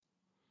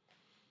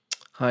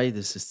Hi,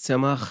 this is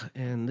Tzemach,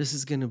 and this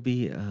is going to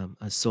be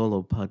a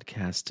solo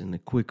podcast and a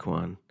quick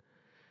one.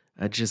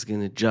 I'm just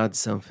going to jot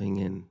something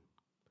in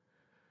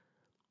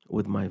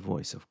with my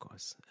voice, of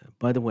course.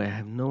 By the way, I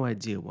have no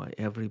idea why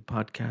every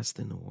podcast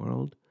in the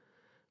world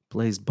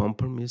plays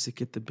bumper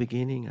music at the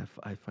beginning.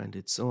 I find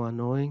it so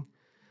annoying.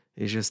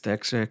 It's just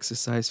extra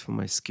exercise for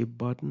my skip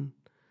button.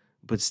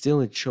 But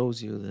still, it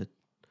shows you that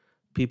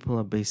people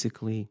are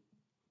basically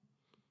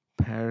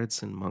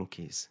parrots and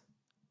monkeys.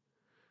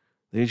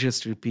 They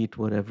just repeat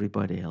what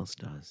everybody else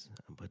does.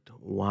 But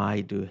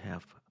why do you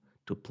have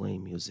to play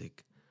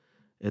music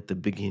at the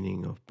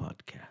beginning of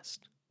podcast?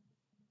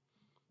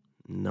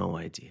 No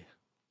idea.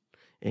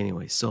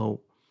 Anyway,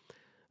 so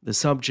the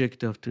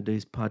subject of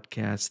today's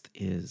podcast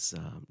is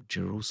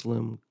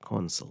Jerusalem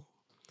Council,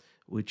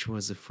 which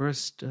was the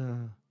first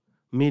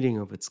meeting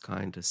of its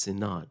kind, a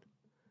synod.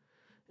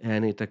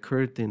 And it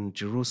occurred in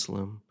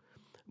Jerusalem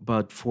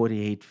about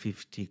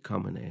 4850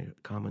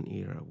 Common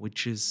Era,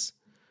 which is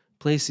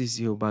places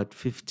you about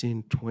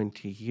 15,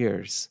 20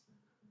 years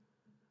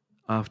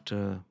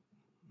after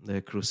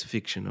the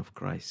crucifixion of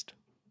Christ.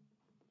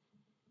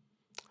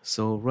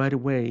 So right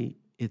away,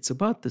 it's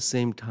about the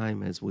same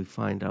time as we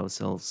find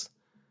ourselves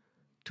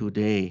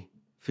today,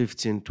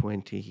 15,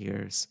 20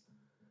 years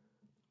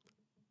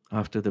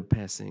after the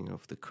passing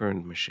of the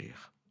current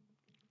Mashiach.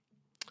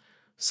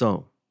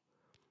 So,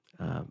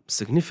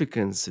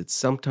 significance, it's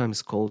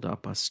sometimes called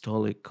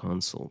Apostolic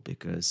Council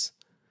because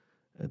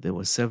there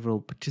were several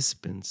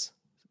participants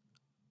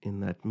in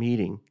that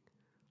meeting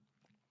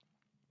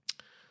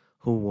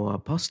who were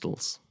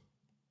apostles.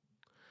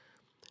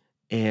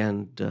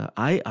 And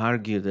I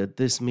argue that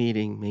this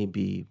meeting may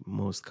be the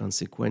most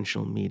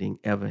consequential meeting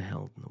ever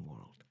held in the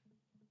world.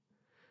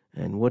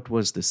 And what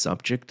was the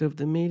subject of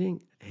the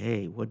meeting?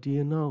 Hey, what do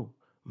you know?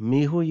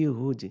 Mihu,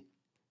 Yehudi.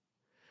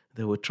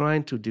 They were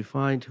trying to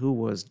define who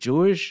was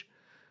Jewish,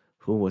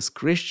 who was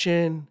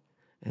Christian,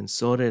 and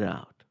sort it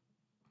out.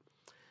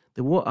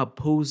 There were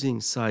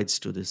opposing sides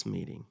to this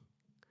meeting.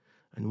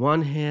 On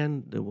one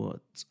hand, there was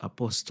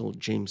Apostle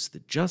James the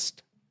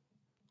Just.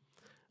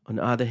 On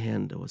the other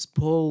hand, there was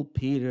Paul,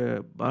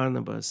 Peter,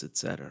 Barnabas,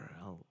 etc.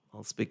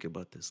 I'll speak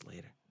about this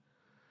later.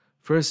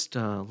 First,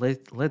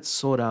 let's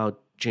sort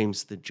out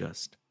James the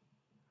Just.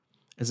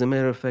 As a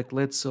matter of fact,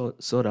 let's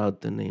sort out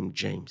the name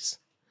James.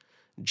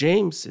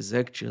 James is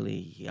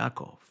actually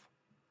Yaakov.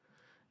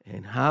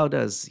 And how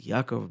does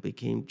Yaakov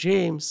become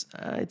James?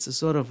 It's a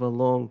sort of a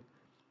long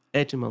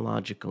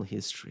etymological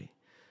history.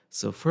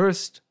 So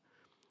first,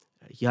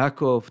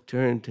 Yaakov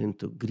turned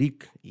into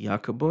Greek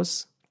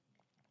Yakobos.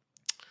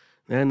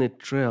 Then it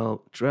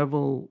traveled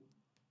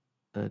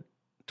to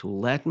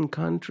Latin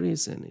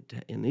countries and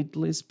in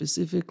Italy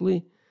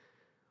specifically.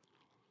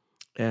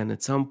 And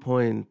at some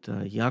point,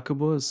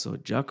 Jacobos,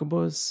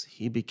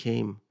 he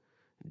became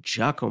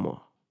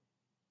Giacomo.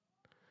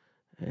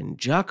 And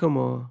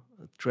Giacomo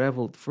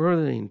traveled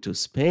further into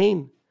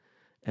Spain,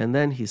 and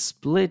then he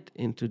split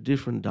into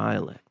different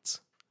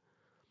dialects.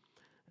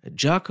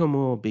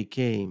 Giacomo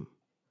became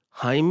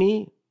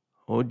Jaime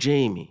or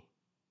Jamie.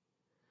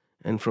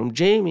 And from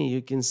Jamie,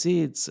 you can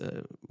see it's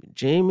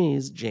Jamie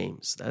is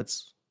James.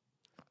 That's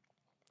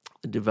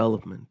the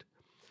development.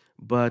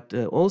 But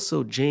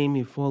also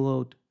Jamie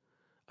followed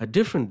a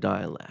different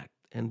dialect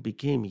and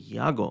became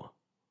Yago.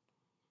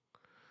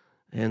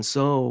 And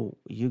so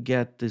you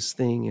get this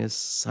thing as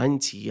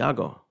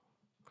Santiago.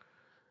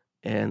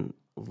 And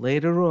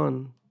later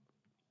on,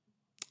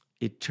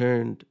 it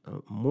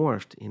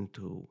morphed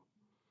into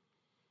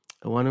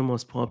one of the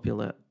most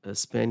popular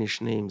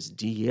Spanish names,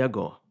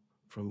 Diego.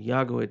 From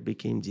Yago, it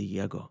became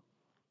Diego.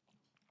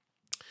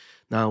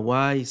 Now,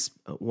 why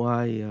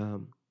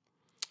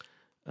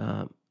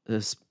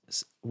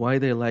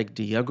they like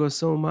Diego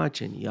so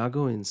much and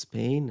Yago in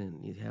Spain,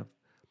 and you have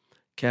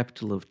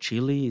capital of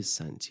Chile is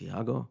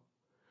Santiago?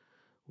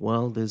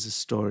 Well, there's a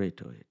story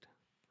to it.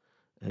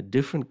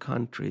 Different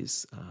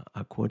countries,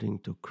 according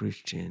to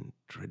Christian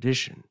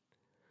tradition,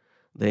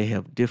 they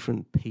have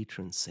different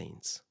patron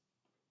saints.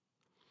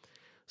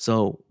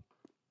 So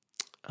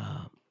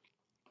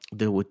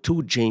there were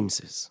two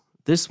Jameses.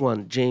 This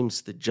one,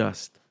 James the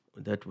Just,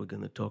 that we're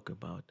going to talk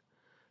about,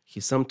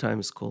 he's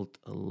sometimes called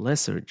a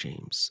lesser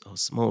James or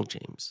small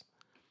James.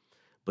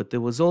 But there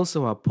was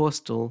also an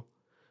apostle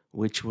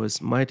which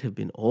might have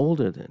been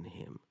older than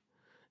him,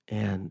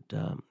 and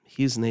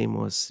his name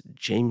was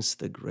James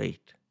the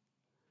Great.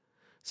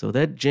 So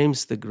that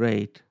James the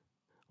Great,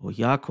 or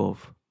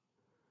Yaakov,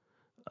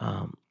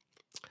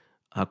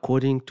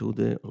 according to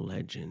the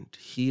legend,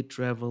 he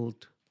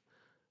traveled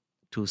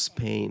to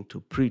Spain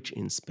to preach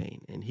in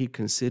Spain, and he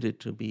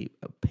considered to be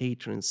a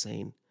patron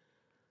saint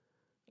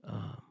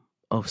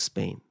of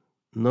Spain.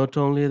 Not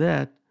only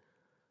that,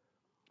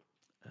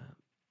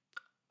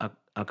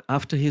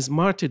 after his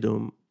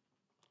martyrdom,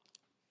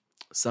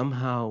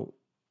 somehow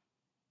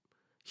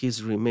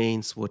his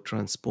remains were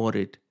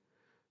transported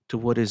to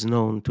what is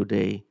known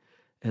today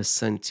as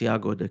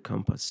Santiago de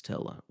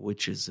Compostela,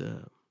 which is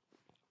a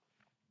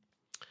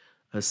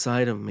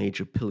site of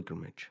major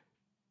pilgrimage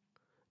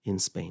in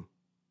Spain.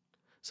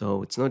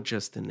 So it's not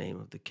just the name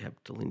of the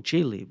capital in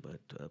Chile, but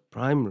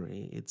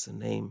primary, it's a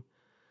name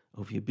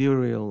of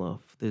burial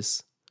of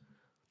this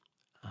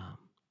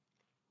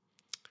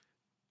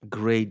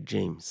great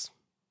James,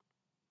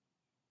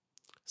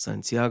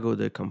 Santiago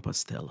de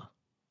Compostela.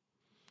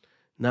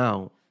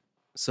 Now,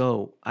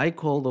 so I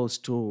call those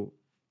two,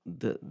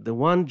 the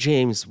one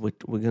James we're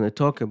going to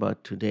talk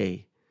about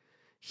today,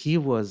 he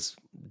was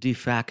de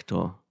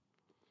facto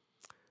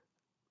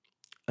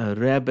a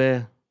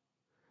Rebbe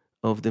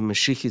of the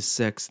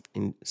Mashiachist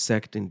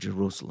sect in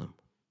Jerusalem.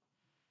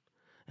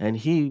 And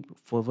he,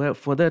 for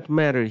that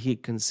matter, he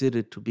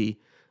considered to be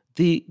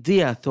the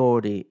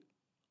authority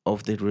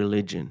of the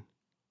religion.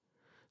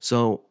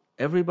 So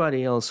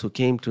everybody else who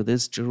came to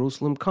this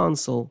Jerusalem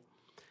council,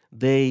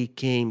 they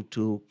came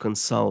to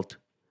consult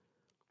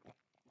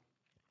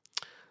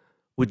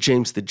with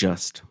James the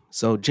Just.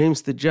 So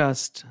James the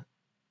Just,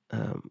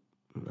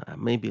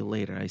 maybe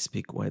later I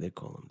speak why they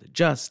call him the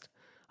Just.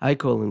 I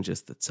call him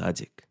just the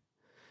Tzaddik.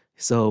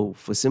 So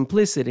for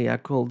simplicity, I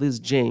call this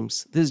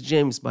James. This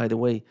James, by the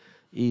way,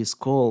 is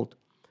called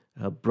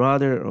a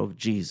brother of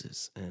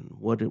Jesus. And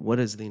what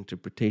is the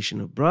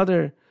interpretation of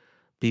brother?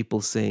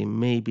 People say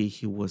maybe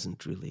he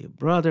wasn't really a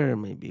brother,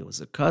 maybe he was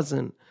a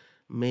cousin,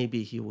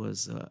 maybe he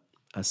was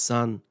a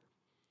son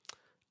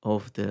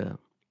of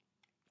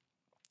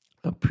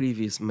a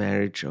previous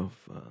marriage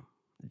of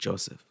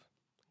Joseph,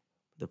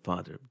 the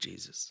father of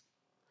Jesus.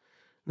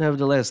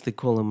 Nevertheless, they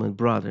call him a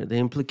brother. The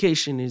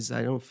implication is,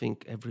 I don't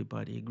think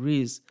everybody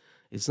agrees.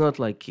 It's not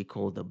like he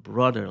called a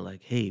brother,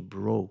 like, hey,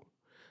 bro.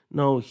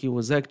 No, he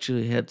was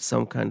actually had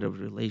some kind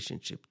of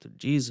relationship to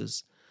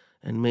Jesus.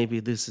 And maybe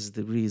this is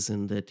the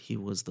reason that he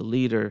was the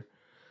leader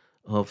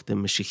of the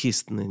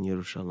Mashiachisten in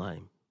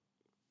Yerushalayim.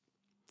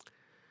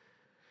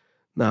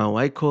 Now,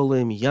 I call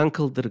him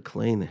Yankel der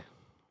Kleine,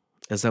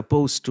 as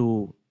opposed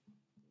to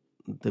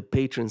the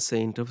patron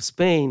saint of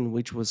Spain,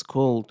 which was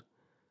called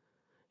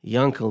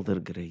Yankel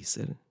der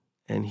Greiser,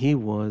 and he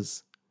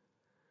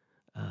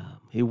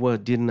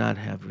did not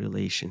have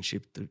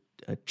relationship to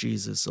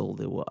Jesus,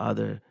 although there were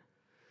other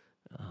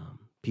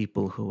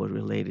people who were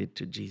related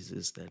to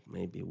Jesus that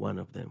maybe one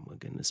of them we're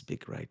going to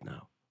speak right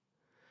now.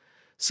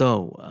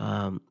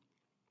 So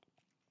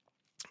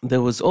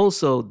there was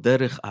also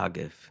Derech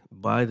Agev.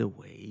 By the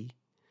way,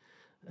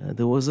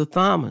 there was a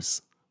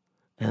Thomas,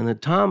 and the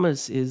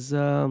Thomas is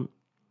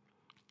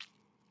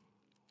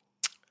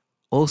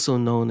also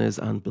known as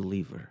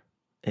unbeliever.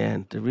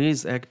 And there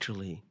is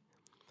actually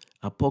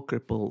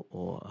apocryphal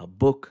or a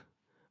book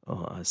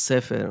or a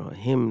sefer or a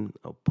hymn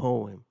or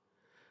poem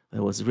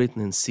that was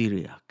written in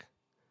Syriac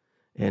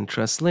and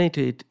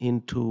translated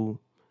into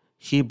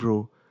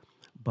Hebrew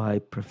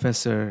by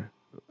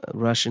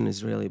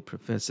Russian-Israeli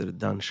professor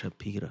Dan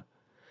Shapira.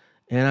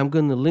 And I'm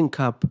going to link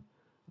up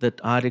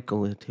that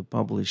article that he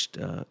published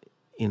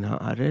in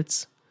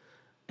Haaretz,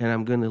 and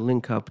I'm going to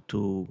link up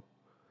to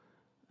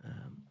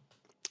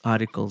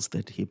articles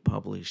that he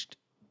published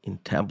in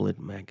Tablet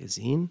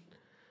magazine,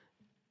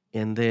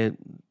 and they're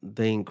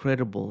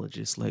incredible,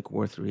 just like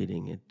worth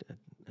reading it.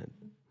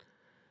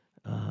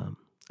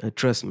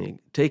 Trust me,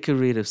 take a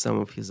read of some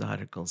of his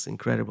articles.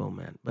 Incredible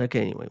man. But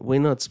anyway,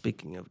 we're not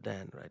speaking of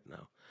Dan right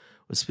now.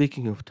 We're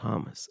speaking of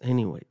Thomas.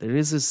 Anyway, there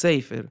is a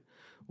sefer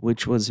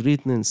which was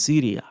written in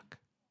Syriac,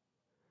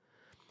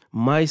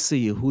 Mice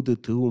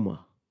Yehudi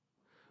Teuma,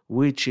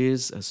 which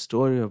is a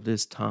story of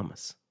this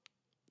Thomas.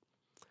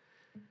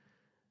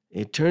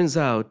 It turns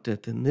out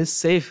that in this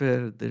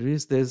sefer there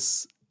is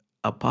this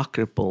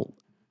apocryphal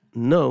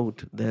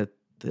note that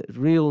the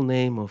real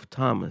name of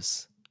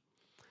Thomas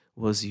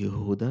was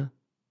Yehuda,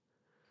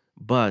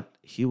 but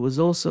he was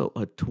also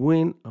a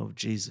twin of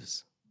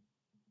Jesus.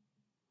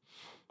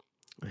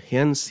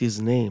 Hence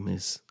his name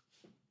is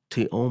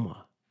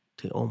Teoma.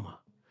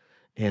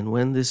 And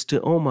when this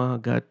Teoma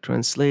got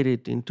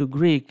translated into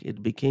Greek,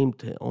 it became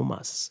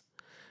Teomas.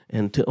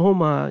 And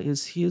Teoma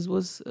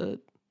was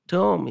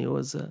Teom. He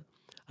was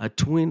a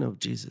twin of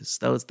Jesus.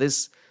 That was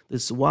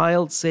this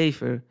wild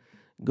sefer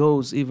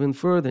goes even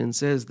further and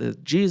says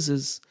that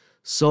Jesus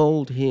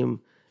sold him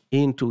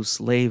into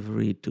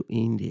slavery to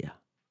India.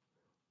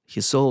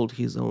 He sold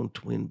his own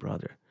twin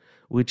brother,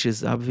 which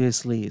is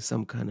obviously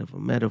some kind of a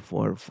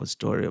metaphor for the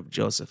story of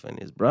Joseph and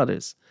his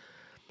brothers.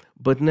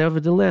 But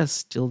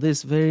nevertheless, till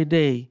this very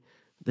day,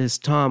 this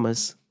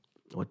Thomas,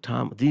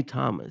 the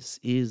Thomas,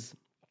 is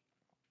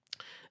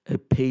a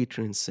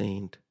patron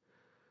saint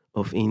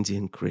of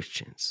Indian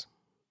Christians.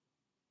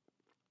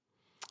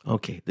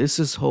 Okay,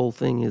 this whole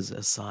thing is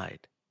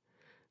aside.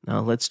 Now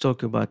let's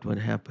talk about what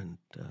happened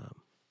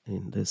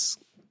in this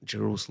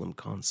Jerusalem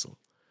council.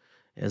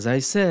 As I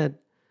said,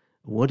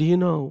 what do you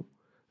know?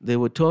 They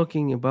were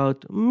talking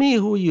about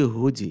Mihu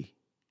Yehudi,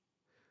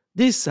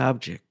 this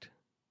subject.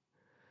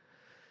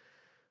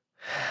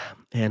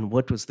 And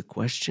what was the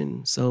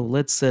question? So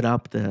let's set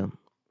up the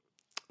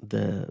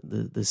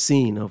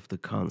scene of the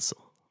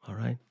council. All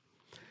right.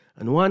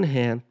 On one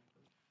hand,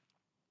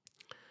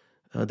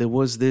 there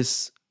was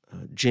this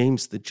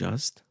James the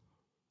Just,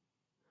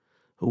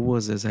 who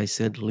was, as I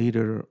said,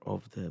 leader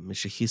of the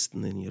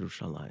Mashiachisten in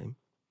Yerushalayim.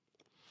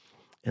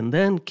 And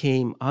then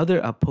came other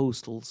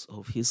apostles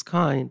of his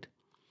kind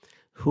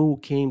who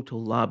came to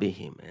lobby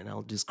him. And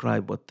I'll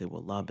describe what they were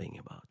lobbying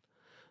about.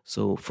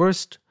 So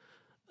first,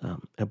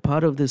 a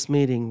part of this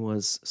meeting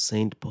was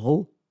Saint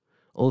Paul,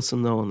 also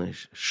known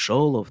as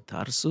Shaul of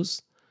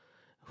Tarsus,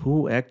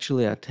 who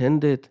actually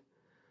attended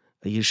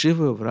a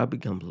yeshiva of Rabbi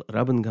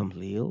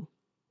Gamliel,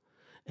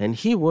 and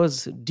he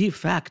was de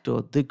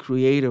facto the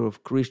creator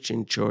of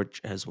Christian church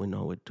as we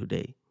know it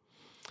today.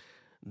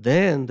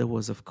 Then there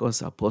was, of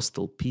course,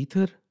 Apostle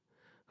Peter,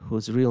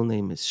 whose real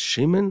name is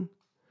Shimon,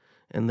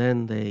 and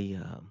then they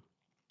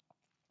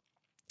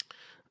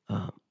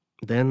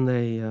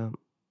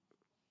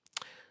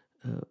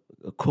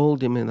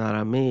called him in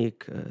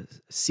Aramaic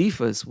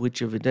Cephas,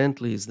 which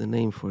evidently is the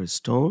name for a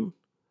stone,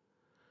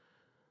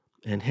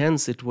 and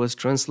hence it was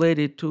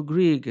translated to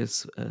Greek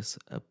as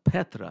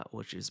Petra,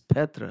 which is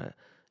Petra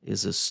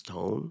is a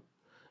stone,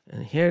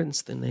 and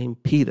hence the name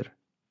Peter.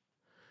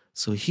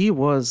 So he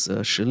was a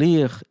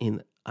shaliach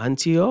in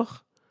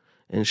Antioch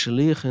and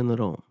shaliach in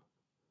Rome.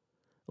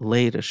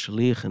 Later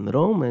shaliach in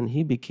Rome, and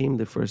he became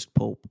the first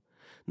pope.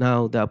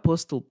 Now the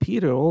Apostle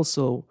Peter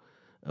also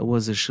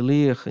was a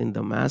shaliach in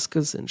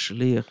Damascus and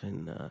shaliach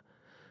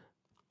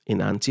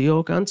in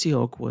Antioch.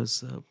 Antioch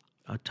was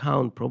a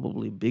town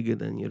probably bigger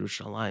than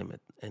Jerusalem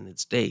in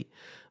its day,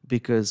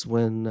 because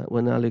when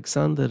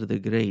Alexander the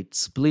Great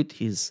split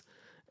his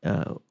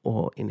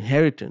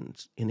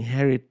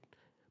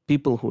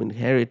people who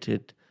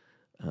inherited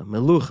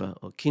melucha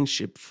or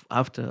kinship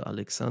after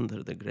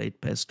Alexander the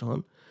Great passed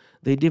on,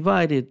 they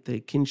divided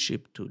the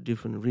kinship to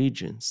different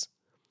regions.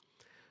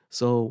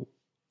 So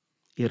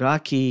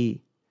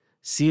Iraqi,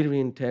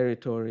 Syrian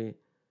territory,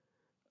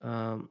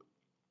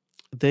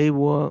 they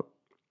were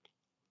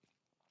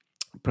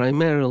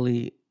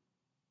primarily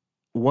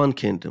one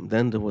kingdom.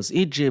 Then there was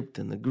Egypt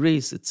and the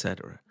Greece,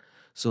 etc.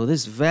 So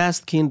this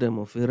vast kingdom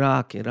of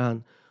Iraq,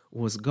 Iran,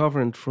 was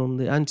governed from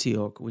the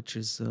Antioch, which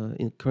is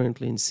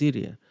currently in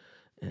Syria.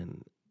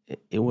 And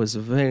it was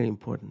a very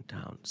important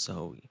town.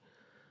 So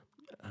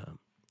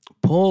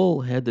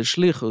Paul had the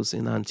shlichus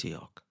in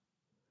Antioch.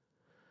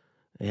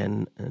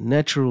 And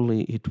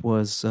naturally, it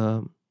was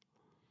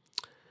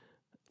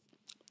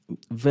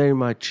very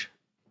much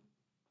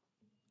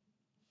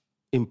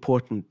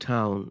important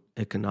town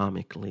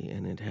economically,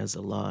 and it has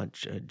a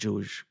large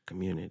Jewish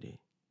community,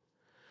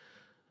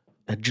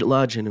 a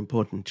large and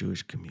important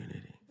Jewish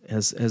community,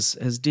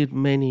 as did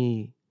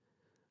many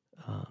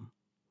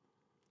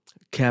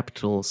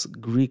capitals,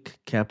 Greek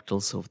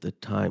capitals of the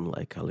time,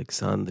 like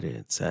Alexandria,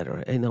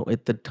 etc. You know,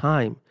 at the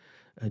time,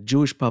 a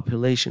Jewish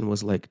population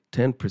was like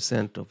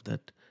 10% of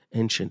that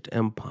ancient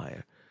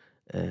empire.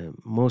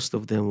 Most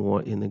of them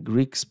were in the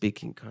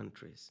Greek-speaking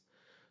countries.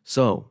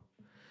 So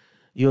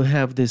you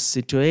have this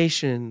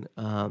situation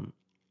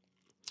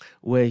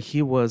where he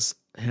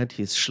had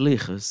his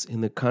shlichus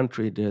in the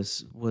country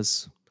that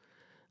was,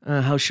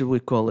 how should we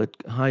call it,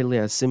 highly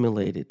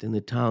assimilated, in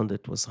the town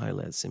that was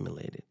highly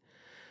assimilated.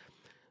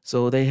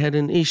 So they had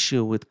an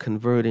issue with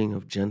converting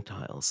of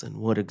Gentiles and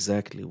what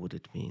exactly would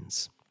it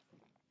means.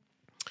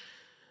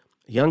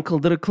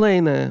 Yankel der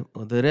Kleine,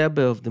 or the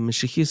Rebbe of the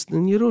Mashiachist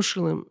in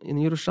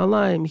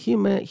Yerushalayim,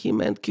 he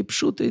meant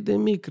kipshute de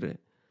mikre.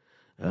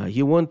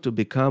 You want to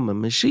become a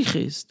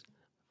Mashiachist?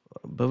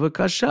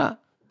 Bavakasha,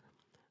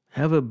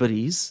 have a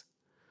bris,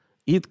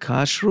 eat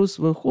kashrus,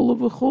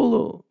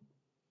 v'chulu,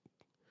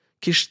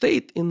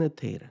 kishteit in the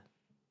Torah.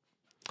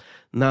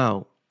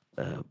 Now,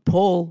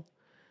 Paul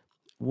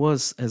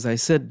was, as I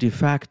said, de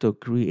facto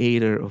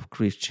creator of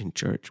Christian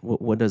church.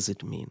 What does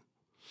it mean?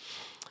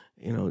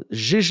 You know,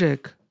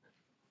 Zizek,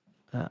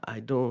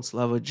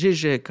 Slava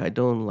Zizek, I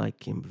don't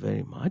like him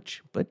very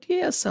much, but he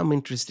has some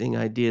interesting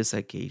ideas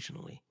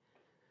occasionally.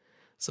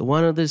 So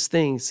one of those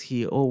things,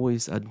 he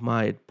always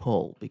admired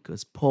Paul,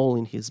 because Paul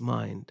in his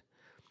mind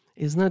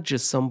is not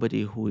just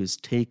somebody who is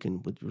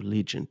taken with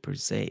religion per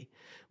se,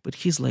 but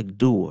he's like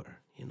doer.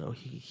 You know,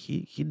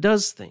 he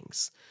does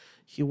things.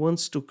 He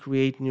wants to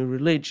create new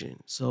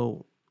religion.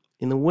 So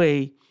in a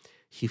way,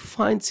 he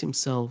finds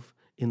himself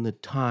in the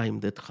time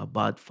that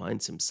Chabad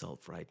finds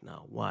himself right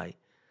now. Why?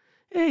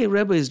 Hey,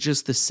 Rebbe is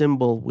just a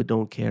symbol. We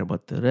don't care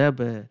about the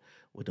Rebbe.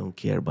 We don't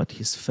care about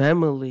his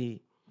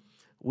family.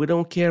 We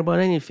don't care about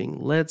anything.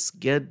 Let's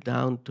get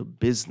down to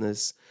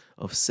business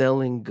of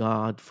selling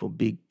God for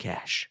big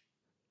cash.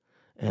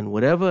 And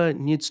whatever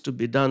needs to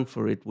be done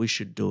for it, we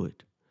should do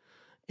it.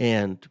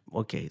 And,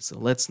 okay, so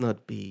let's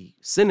not be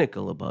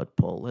cynical about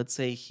Paul. Let's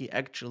say he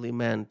actually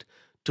meant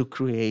to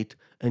create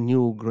a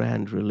new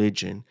grand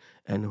religion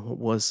and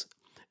was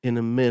in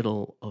the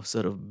middle of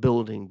sort of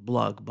building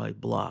block by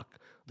block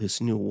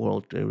this new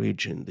world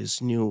religion,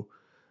 this new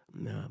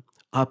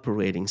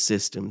operating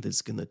system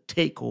that's going to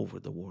take over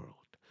the world.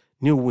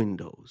 New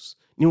Windows,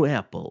 new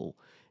Apple,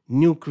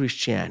 new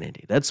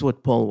Christianity. That's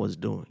what Paul was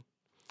doing.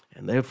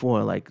 And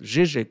therefore, like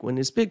Zizek, when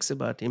he speaks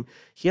about him,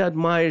 he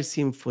admires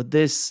him for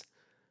this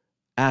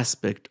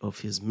aspect of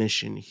his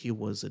mission. He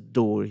was a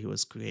doer. He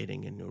was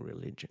creating a new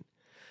religion.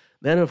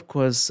 Then, of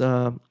course,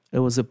 there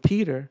was a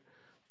Peter.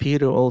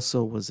 Peter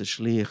also was a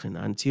shliach in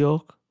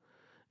Antioch.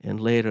 and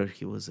later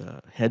he was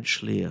a head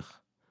shliach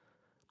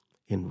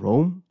in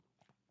Rome,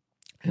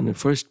 and the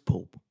first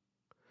pope.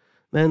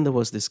 Then there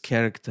was this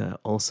character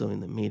also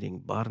in the meeting,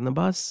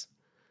 Barnabas,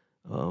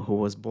 who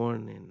was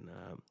born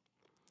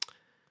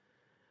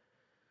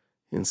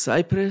in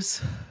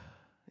Cyprus,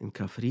 in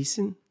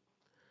Kafrisin.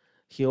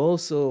 He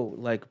also,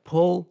 like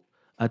Paul,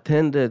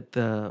 attended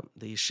the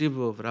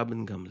yeshiva of Rabbi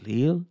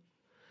Gamliel,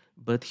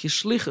 but his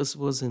shlichus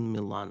was in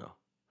Milano.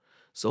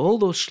 So all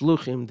those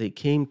shluchim, they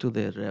came to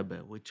their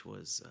Rebbe, which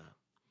was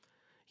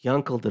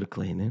Yankel der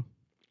Kleine,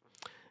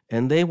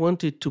 and they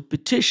wanted to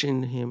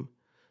petition him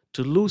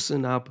to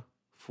loosen up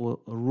for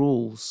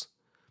rules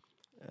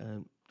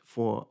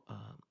for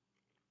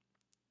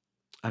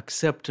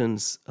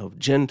acceptance of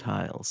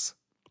Gentiles,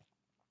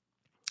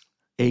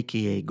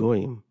 aka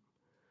Goyim,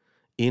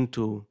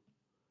 into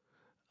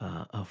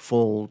a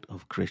fold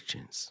of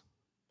Christians.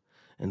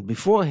 And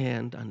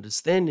beforehand,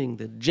 understanding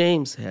that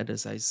James had,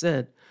 as I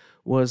said,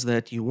 was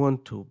that you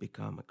want to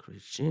become a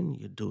Christian,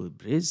 you do a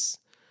bris,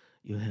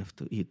 you have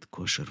to eat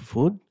kosher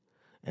food,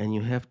 and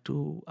you have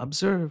to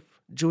observe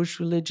Jewish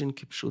religion,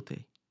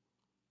 kipshute.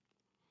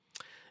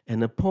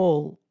 And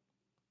Paul,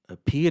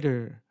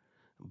 Peter,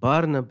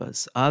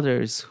 Barnabas,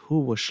 others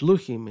who were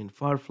shluchim in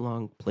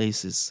far-flung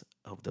places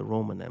of the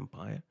Roman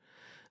Empire,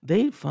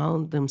 they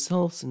found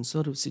themselves in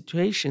sort of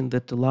situation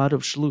that a lot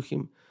of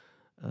shluchim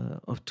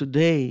of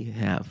today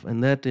have,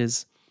 and that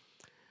is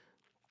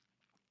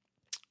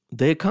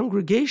their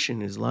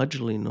congregation is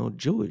largely not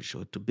Jewish,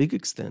 or to a big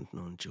extent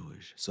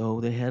non-Jewish. So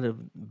they had a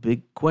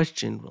big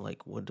question,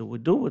 like, what do we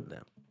do with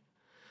them?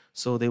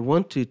 So they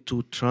wanted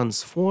to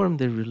transform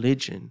their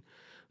religion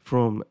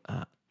from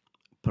a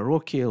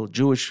parochial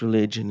Jewish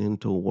religion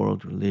into a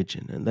world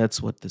religion, and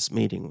that's what this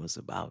meeting was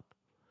about.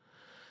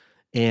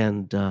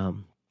 And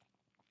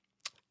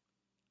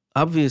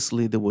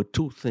obviously there were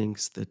two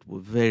things that were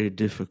very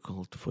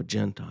difficult for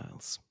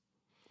Gentiles.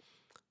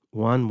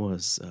 One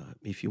was,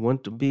 if you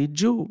want to be a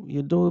Jew,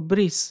 you do a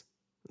bris.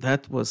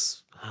 That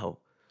was how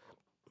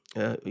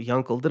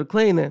Yankel der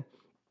Kleine,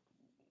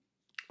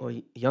 or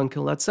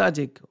Yankel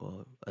HaTzadik,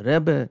 or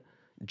Rebbe,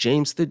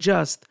 James the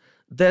Just,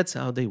 that's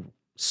how they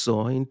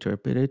saw,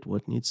 interpreted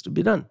what needs to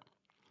be done.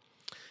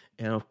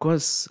 And of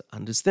course,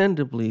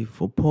 understandably,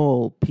 for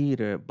Paul,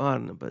 Peter,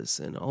 Barnabas,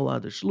 and all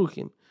other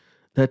shluchim,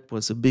 that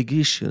was a big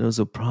issue, that was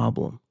a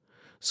problem.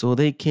 So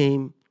they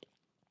came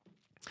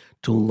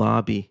to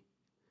lobby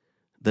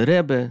the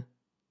Rebbe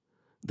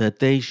that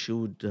they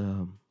should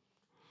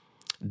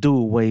do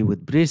away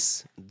with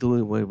bris, do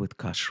away with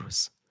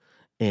kashrus.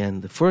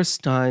 And the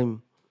first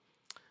time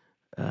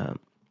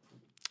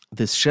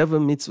this Sheva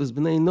Mitzvahs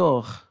B'nai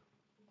Noach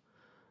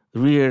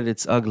reared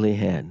its ugly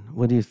head.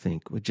 What do you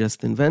think? We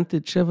just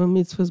invented Sheva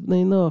Mitzvahs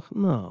B'nai Noach?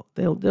 No,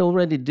 they're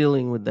already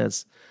dealing with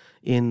this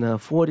in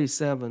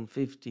 47,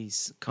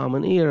 50s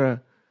Common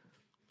Era,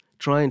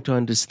 trying to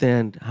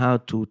understand how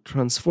to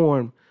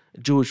transform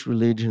Jewish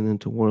religion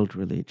into world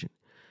religion.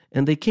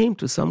 And they came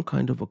to some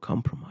kind of a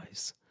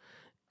compromise.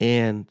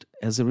 And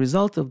as a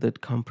result of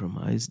that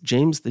compromise,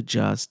 James the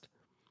Just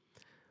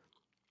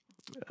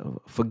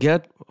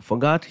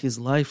forgot his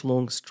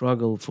lifelong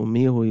struggle for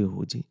Mihu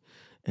Yehudi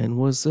and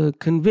was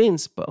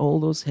convinced by all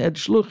those head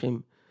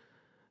shluchim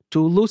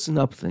to loosen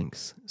up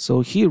things.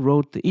 So he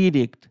wrote the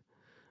edict,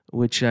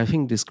 which I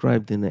think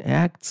described in the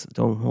Acts.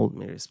 Don't hold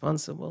me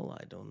responsible.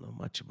 I don't know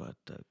much about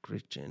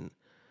Christian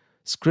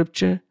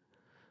scripture.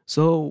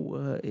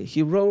 So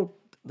he wrote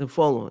the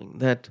following,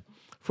 that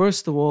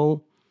first of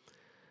all,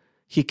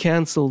 he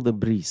canceled the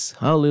bris.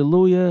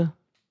 Hallelujah,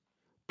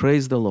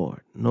 praise the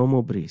Lord, no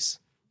more bris.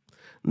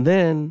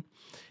 Then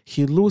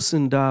he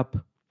loosened up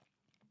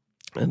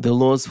the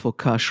laws for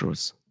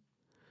kashrus.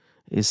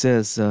 He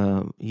says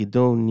you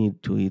don't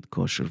need to eat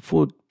kosher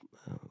food,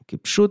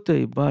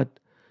 kipshute, but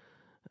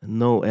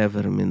no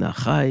ever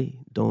minachai,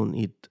 don't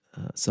eat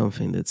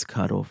something that's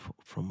cut off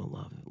from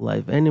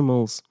live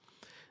animals.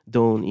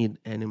 Don't eat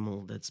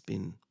animal that's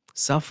been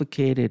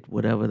suffocated,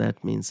 whatever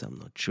that means, I'm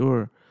not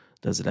sure.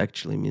 Does it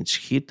actually mean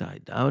shchita? I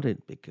doubt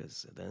it,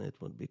 because then it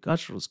would be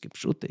kashrus,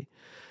 kipshute.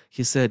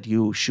 He said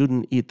you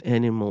shouldn't eat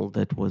animal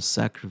that was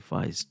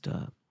sacrificed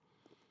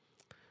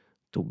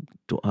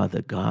to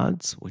other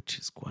gods, which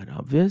is quite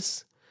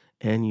obvious,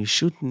 and you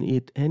shouldn't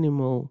eat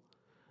you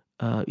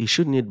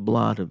shouldn't eat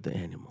blood of the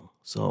animal.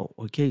 So,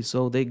 okay,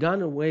 so they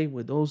got away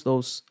with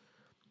those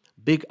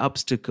big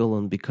obstacle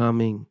on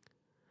becoming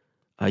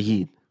a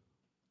Yid.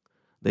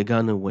 They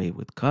got away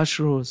with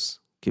kashrus,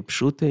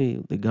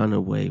 kipshute, they got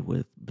away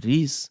with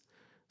bris.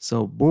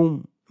 So,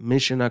 boom,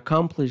 mission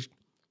accomplished.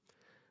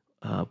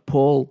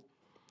 Paul,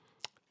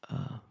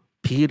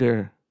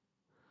 Peter,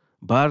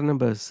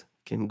 Barnabas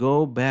can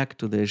go back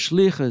to their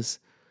shlichus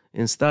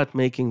and start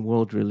making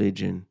world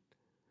religion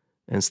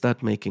and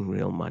start making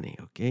real money,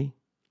 okay?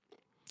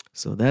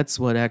 So that's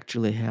what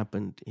actually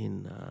happened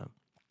in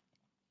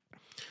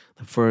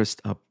the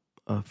first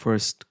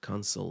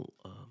council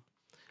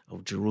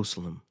of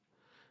Jerusalem,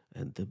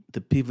 at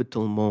the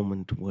pivotal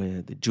moment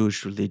where the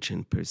Jewish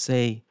religion per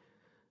se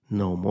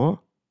no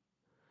more,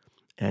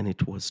 and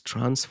it was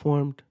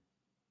transformed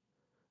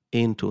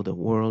into the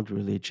world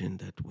religion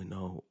that we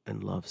know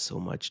and love so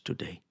much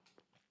today.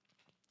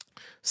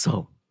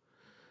 So,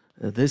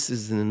 this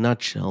is in a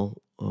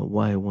nutshell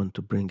why I want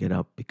to bring it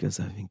up, because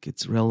I think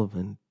it's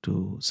relevant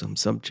to some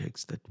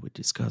subjects that we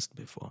discussed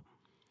before.